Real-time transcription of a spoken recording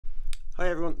Hi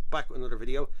everyone, back with another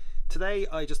video. Today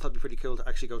I just thought it'd be pretty cool to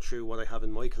actually go through what I have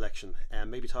in my collection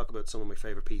and maybe talk about some of my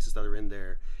favourite pieces that are in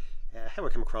there, how I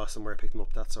came across them, where I picked them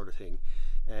up, that sort of thing.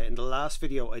 In the last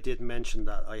video I did mention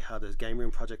that I had a game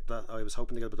room project that I was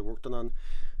hoping to get a bit of work done on.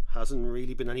 Hasn't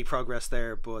really been any progress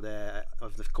there, but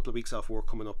I've a couple of weeks off work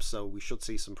coming up, so we should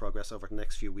see some progress over the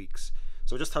next few weeks.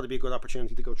 So I just thought it'd be a good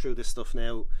opportunity to go through this stuff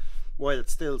now while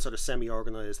it's still sort of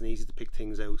semi-organised and easy to pick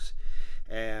things out.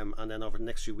 And then over the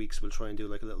next few weeks we'll try and do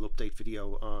like a little update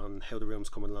video on how the room's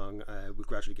coming along. We'll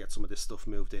gradually get some of this stuff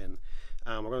moved in.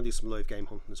 We're going to do some live game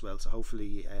hunting as well, so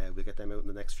hopefully we'll get them out in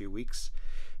the next few weeks.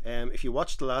 If you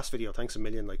watched the last video, thanks a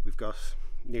million. Like, we've got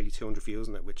nearly 200 views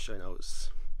on it, which I know is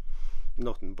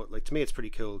nothing, but like to me it's pretty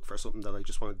cool for something that I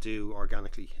just want to do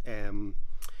organically. And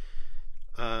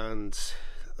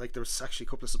like there was actually a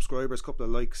couple of subscribers, a couple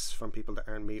of likes from people that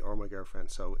aren't me or my girlfriend.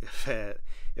 So if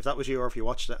that was you, or if you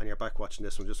watched it and you're back watching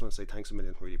this one, just want to say thanks a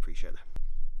million. Really appreciate it.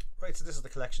 Right, so this is the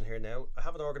collection here now. I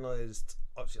have it organised,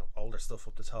 obviously, older stuff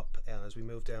up the top, and as we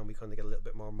move down we kind of get a little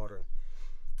bit more modern.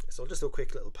 So I'll just do a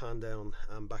quick little pan down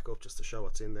and back up just to show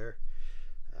what's in there.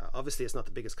 Obviously it's not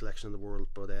the biggest collection in the world,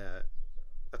 but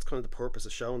that's kind of the purpose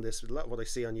of showing this. A lot of what I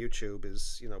see on YouTube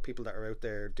is, you know, people that are out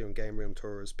there doing game room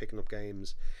tours, picking up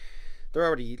games. They're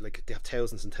already, like, they have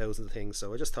thousands and thousands of things,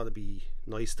 so I just thought it'd be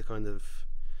nice to kind of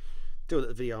do a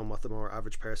little video on what the more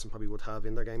average person probably would have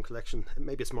in their game collection.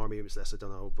 Maybe it's more, maybe it's less, I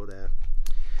don't know, but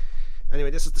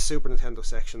anyway, this is the Super Nintendo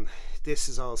section. This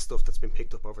is all stuff that's been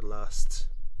picked up over the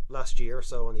last year or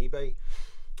so on eBay,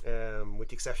 with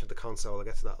the exception of the console. I'll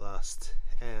get to that last.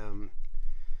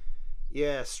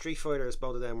 Yeah, Street Fighters,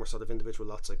 both of them were sort of individual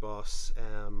lots I bought.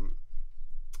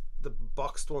 The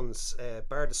boxed ones,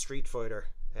 bar the Street Fighter,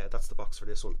 that's the box for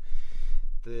this one.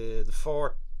 The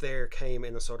four there came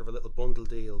in a sort of a little bundle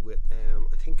deal with,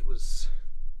 I think it was,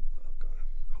 oh god,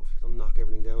 hopefully I don't knock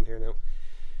everything down here now.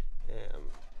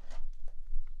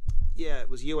 Yeah, it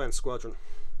was UN Squadron,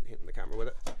 hitting the camera with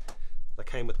it. That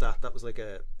came with that. That was like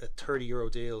a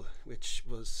 €30 deal, which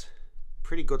was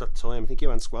pretty good at the time. I think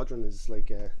UN Squadron is like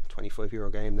a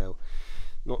 €25 game now.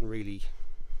 Nothing really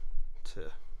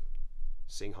to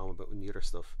sing home about with the other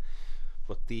stuff.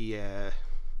 But the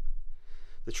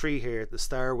tree here, the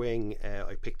Star Wing,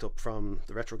 I picked up from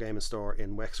the Retro Gaming Store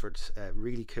in Wexford.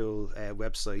 Really cool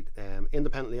website,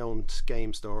 independently owned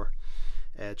game store.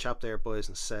 Chap there buys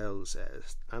and sells,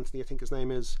 Anthony I think his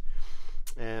name is.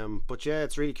 But yeah,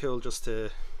 it's really cool just to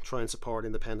try and support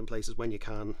independent places when you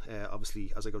can.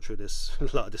 Obviously, as I go through this,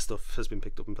 a lot of this stuff has been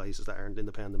picked up in places that aren't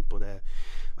independent, but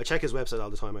I check his website all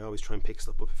the time. I always try and pick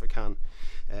stuff up if I can.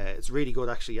 It's really good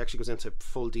actually. He actually goes into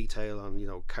full detail on, you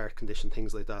know, cart condition,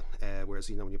 things like that, whereas,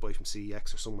 you know, when you buy from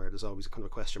CEX or somewhere, there's always kind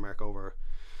of a question mark over,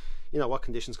 you know, what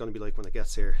condition's going to be like when it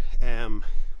gets here.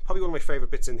 Probably one of my favourite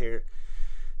bits in here,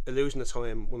 Illusion of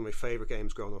Time, one of my favourite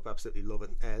games growing up. Absolutely love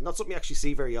it. Not something you actually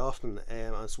see very often,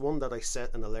 and it's one that I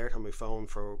set an alert on my phone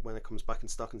for when it comes back in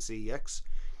stock in CEX,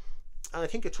 and I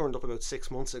think it turned up about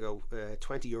 6 months ago,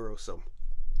 €20, so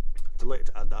delighted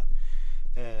to add that.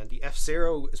 The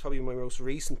F-Zero is probably my most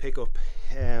recent pickup.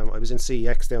 I was in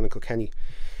CEX down in Kilkenny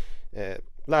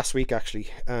last week actually,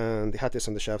 and they had this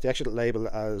on the shelf. They actually label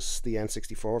it as the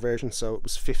N64 version, so it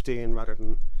was 15 rather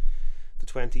than the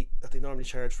 20 that they normally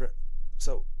charge for it.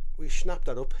 So we snapped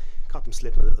that up, caught them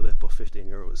slipping a little bit, but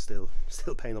 €15 is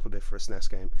still paying up a bit for a SNES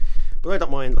game. But I don't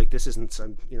mind. Like, this isn't,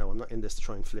 you know, I'm not in this to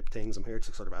try and flip things. I'm here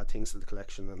to sort of add things to the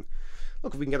collection. And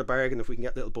look, if we can get a bargain, if we can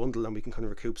get a little bundle, and we can kind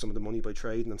of recoup some of the money by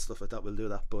trading and stuff like that, we'll do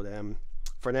that. But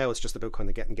for now, it's just about kind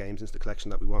of getting games into the collection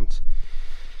that we want.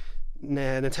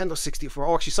 Nintendo 64.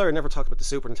 Oh, actually, sorry, I never talked about the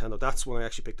Super Nintendo. That's one I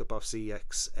actually picked up off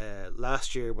CEX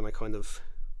last year, when I kind of,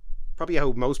 probably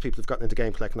how most people have gotten into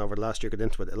game collecting over the last year, got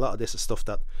into it. A lot of this is stuff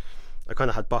that I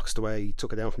kind of had boxed away,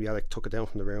 took it down from the attic, took it down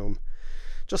from the room,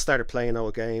 just started playing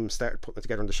old games, started putting it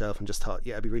together on the shelf, and just thought,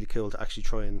 yeah, it'd be really cool to actually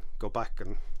try and go back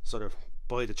and sort of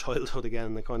buy the childhood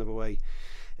again in a kind of a way.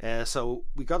 So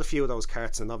we got a few of those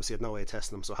carts, and obviously had no way of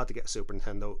testing them, so I had to get a Super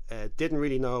Nintendo. Didn't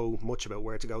really know much about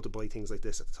where to go to buy things like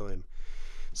this at the time,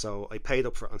 so I paid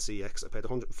up for it on CEX. I paid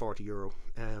 €140.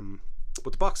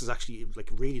 But the box is actually like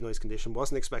really nice condition.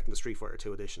 Wasn't expecting the Street Fighter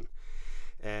 2 edition.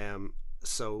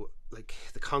 So like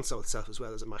the console itself as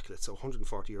well is immaculate. So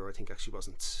 €140 I think actually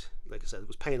wasn't, like I said, it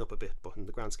was paying up a bit, but in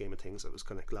the grand scheme of things I was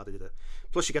kind of glad I did it.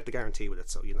 Plus you get the guarantee with it,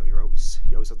 so you know you always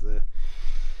have the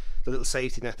little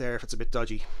safety net there if it's a bit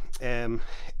dodgy.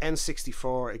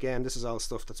 N64, again, this is all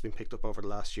stuff that's been picked up over the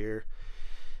last year.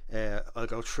 I'll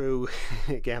go through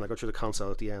again. I'll go through the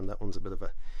console at the end. That one's a bit of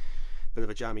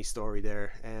a jammy story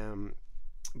there.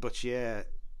 But yeah,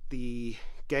 the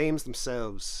games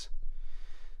themselves,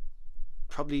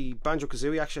 probably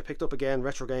Banjo-Kazooie. Actually, I picked up again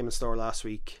Retro Gaming Store last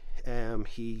week.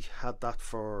 He had that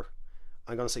for,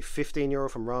 I'm going to say €15.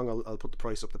 If I'm wrong, I'll put the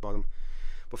price up the bottom.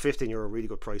 But €15, really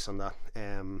good price on that.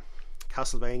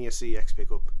 Castlevania CX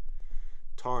pickup,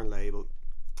 Torn label.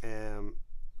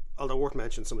 Although worth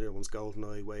mentioning, some of the other ones,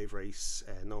 GoldenEye, Wave Race,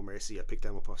 No Mercy, I picked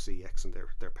them up off CX and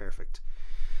they're perfect.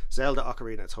 Zelda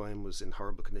Ocarina of Time was in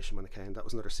horrible condition when it came. That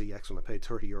was another CX one. I paid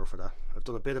 €30 for that. I've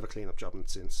done a bit of a clean-up job on it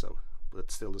since, so, but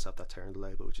it still does have that tear in the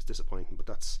label, which is disappointing. But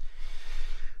that's,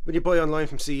 when you buy online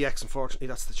from CX, unfortunately,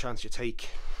 that's the chance you take.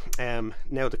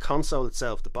 Now the console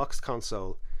itself, the boxed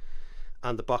console,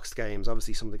 and the boxed games,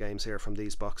 obviously some of the games here from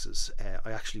these boxes,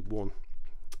 I actually won.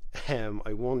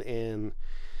 I won in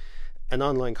an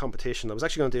online competition. I was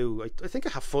actually going to do, I think I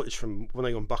have footage from when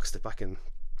I unboxed it back in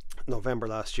November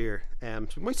last year. So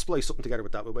we might splice something together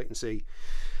with that, we'll wait and see.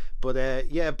 But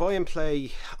yeah, Buy and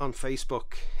Play on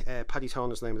Facebook. Paddy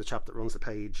Toner's the name of the chap that runs the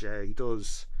page. He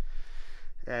does,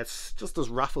 it's just does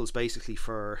raffles basically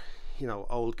for, you know,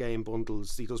 old game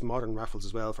bundles. He does modern raffles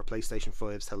as well for PlayStation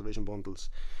 5's television bundles.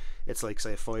 It's like,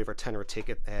 say, a $5 or $10 a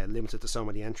ticket, limited to so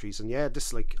many entries. And yeah,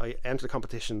 this, like, I entered a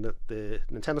competition that the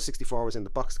Nintendo 64 was in the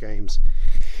boxed games.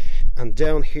 And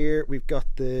down here we've got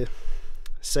the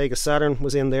Sega Saturn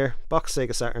was in there, boxed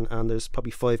Sega Saturn, and there's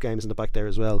probably 5 games in the back there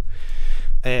as well.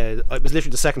 It was literally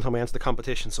the second time I entered the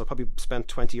competition, so I probably spent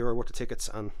 €20 worth of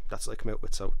tickets, and that's what I come out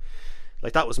with. So,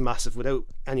 like, that was massive. Without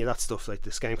any of that stuff, like,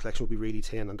 this game collection would be really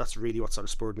thin, and that's really what sort of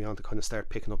spurred me on to kind of start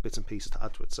picking up bits and pieces to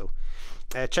add to it. So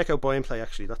check out Buy and Play.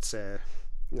 Actually, that's you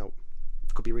know,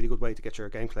 could be a really good way to get your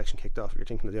game collection kicked off if you're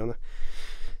thinking of doing it.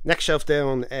 Next shelf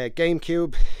down,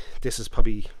 GameCube. This is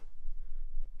probably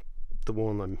the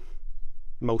one I'm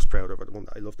most proud of, or the one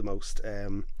that I love the most,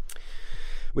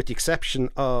 with the exception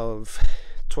of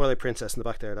Twilight Princess in the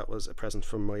back there. That was a present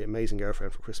from my amazing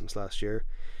girlfriend for Christmas last year.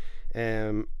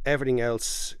 Everything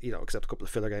else, you know, except a couple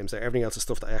of filler games there, everything else is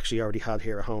stuff that I actually already had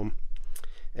here at home.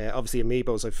 Obviously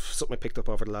Amiibos, I've something I picked up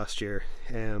over the last year.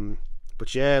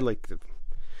 But yeah, like,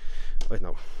 I don't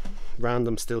know,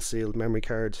 random still sealed memory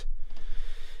card,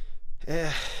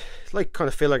 like kind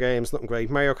of filler games, nothing great.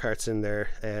 Mario Kart's in there,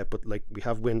 but like, we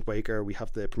have Wind Waker, we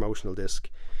have the promotional disc.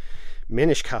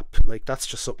 Minish Cap, like, that's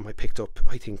just something I picked up,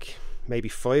 I think maybe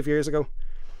 5 years ago.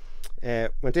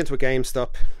 Went into a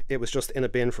GameStop. It was just in a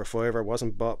bin for $5. It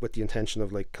wasn't bought with the intention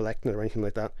of like collecting it or anything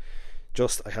like that.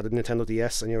 Just, I had a Nintendo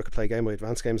DS. I knew I could play Game Boy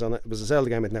Advance games on it. It was a Zelda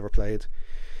game I'd never played.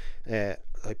 I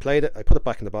played it. I put it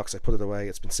back in the box. I put it away.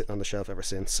 It's been sitting on the shelf ever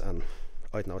since. And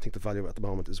I don't know, I think the value at the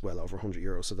moment is well over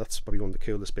 €100. So that's probably one of the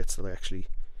coolest bits that I actually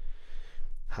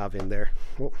have in there.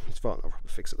 Oh, it's falling over.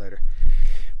 We'll fix it later.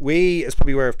 Wii is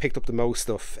probably where I've picked up the most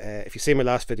stuff. If you see my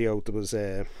last video, there was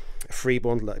a free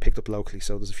bundle that I picked up locally,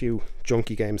 so there's a few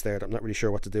junky games there that I'm not really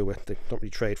sure what to do with. They don't really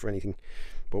trade for anything,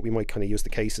 but we might kind of use the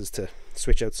cases to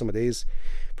switch out some of these.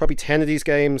 Probably 10 of these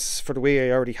games for the Wii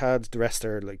I already had. The rest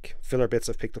are like filler bits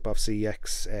I've picked up off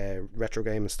CX, Retro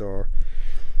Gaming Store,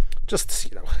 just,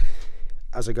 you know,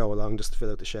 as I go along, just to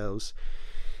fill out the shelves.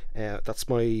 That's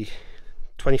my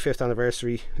 25th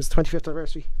anniversary. Is it 25th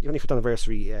anniversary? 25th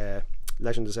anniversary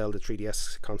Legend of Zelda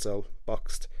 3DS console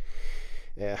boxed.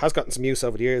 Has gotten some use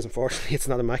over the years. Unfortunately, it's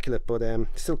not immaculate, but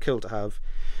still cool to have.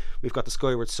 We've got the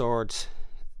Skyward Sword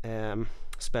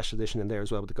special edition in there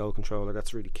as well with the Gold controller.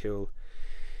 That's really cool.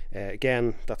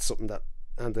 Again, that's something that,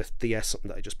 and the DS, something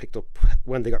that I just picked up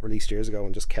when they got released years ago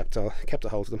and just kept a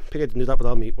hold of them. I didn't do that with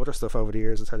all my other stuff over the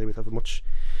years. I tell you, we'd have a much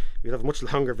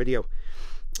longer video.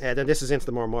 Then this is into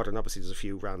the more modern. Obviously, there's a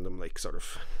few random like sort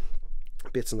of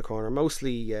bits in the corner.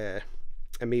 Mostly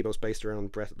Amiibos based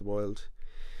around Breath of the Wild.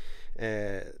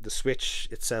 The Switch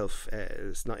itself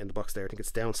is not in the box there. I think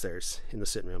it's downstairs in the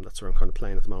sitting room. That's where I'm kind of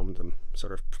playing at the moment. I'm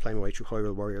sort of playing my way through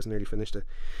Hyrule Warriors, nearly finished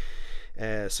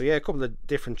it. So yeah, a couple of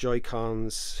different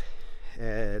Joy-Cons,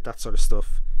 that sort of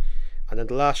stuff. And then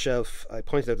the last shelf, I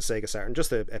pointed out the Sega Saturn,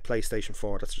 just a PlayStation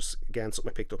 4. That's just, again,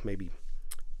 something I picked up maybe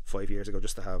 5 years ago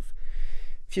just to have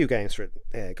a few games for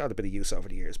it. Got a bit of use over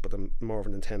the years, but I'm more of a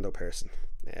Nintendo person.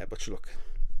 But look,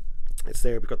 it's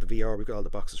there. We've got the VR, we've got all the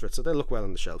boxes for it, so they look well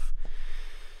on the shelf.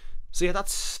 So yeah,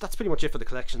 that's pretty much it for the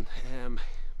collection.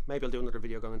 Maybe I'll do another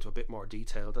video going into a bit more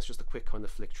detail. That's just a quick kind of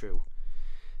flick through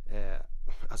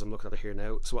as I'm looking at it here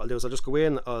now. So what I'll do is I'll just go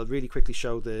in, I'll really quickly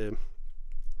show the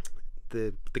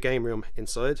game room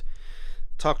inside,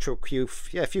 talk through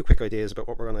a few quick ideas about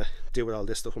what we're going to do with all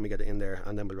this stuff when we get it in there,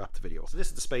 and then we'll wrap the video. So this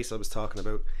is the space I was talking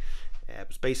about. It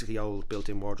was basically old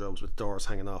built-in wardrobes with doors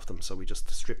hanging off them, so we just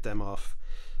stripped them off.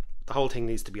 The whole thing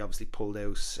needs to be obviously pulled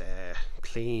out,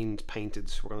 cleaned,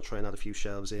 painted. We're going to try and add a few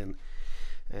shelves in.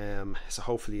 So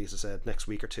hopefully, as I said, next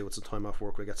week or two with some time off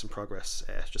work we'll get some progress.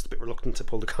 Just a bit reluctant to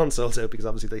pull the consoles out because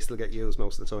obviously they still get used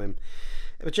most of the time.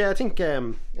 But yeah, I think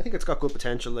it's got good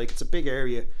potential. Like, it's a big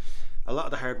area. A lot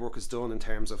of the hard work is done in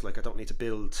terms of, like, I don't need to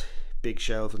build big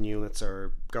shelving units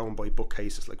or go and buy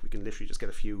bookcases. Like, we can literally just get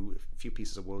a few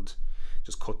pieces of wood,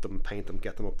 just cut them, paint them,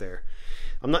 get them up there.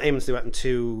 I'm not aiming to do anything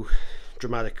too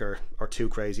dramatic or too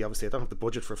crazy. Obviously, I don't have the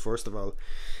budget for it, first of all.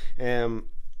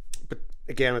 But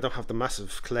again, I don't have the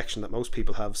massive collection that most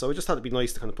people have, so I just thought it'd be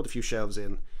nice to kind of put a few shelves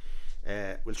in.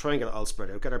 We'll try and get it all spread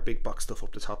out, get our big box stuff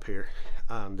up the top here,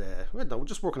 and we'll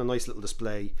just work on a nice little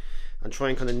display and try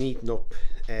and kind of neaten up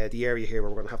the area here where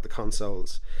we're going to have the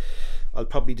consoles. I'll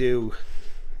probably do,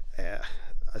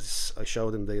 as I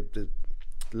showed in the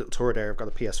little tour there, I've got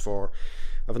a PS4. I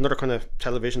have another kind of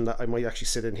television that I might actually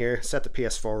sit in here, set the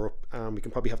PS4 up, and we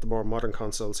can probably have the more modern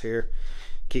consoles here,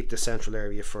 keep the central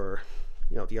area for,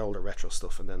 you know, the older retro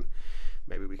stuff, and then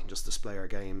maybe we can just display our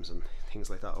games and things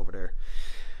like that over there.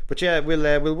 But yeah,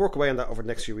 we'll work away on that over the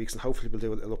next few weeks, and hopefully we'll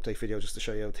do a little update video just to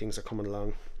show you how things are coming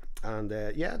along. And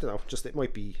yeah, I don't know, just it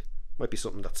might be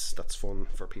something that's fun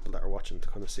for people that are watching to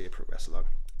kind of see it progress along.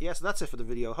 Yeah, so that's it for the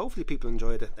video. Hopefully people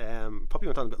enjoyed it. Probably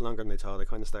went on a bit longer than I thought. I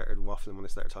kind of started waffling when I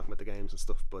started talking about the games and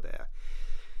stuff, but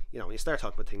you know, when you start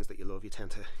talking about things that you love, you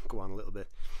tend to go on a little bit.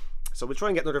 So we'll try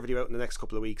and get another video out in the next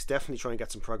couple of weeks. Definitely try and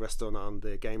get some progress done on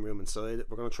the game room inside.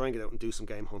 We're going to try and get out and do some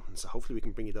game hunting, so hopefully we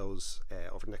can bring you those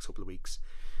over the next couple of weeks.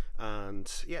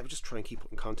 And yeah, we'll just try and keep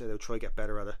putting content out, try and get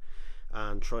better at it,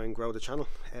 and try and grow the channel.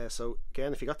 So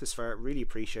again, if you got this far, really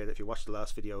appreciate it. If you watched the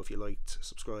last video, if you liked,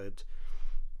 subscribed,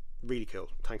 really cool.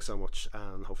 Thanks so much,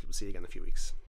 and hopefully we'll see you again in a few weeks.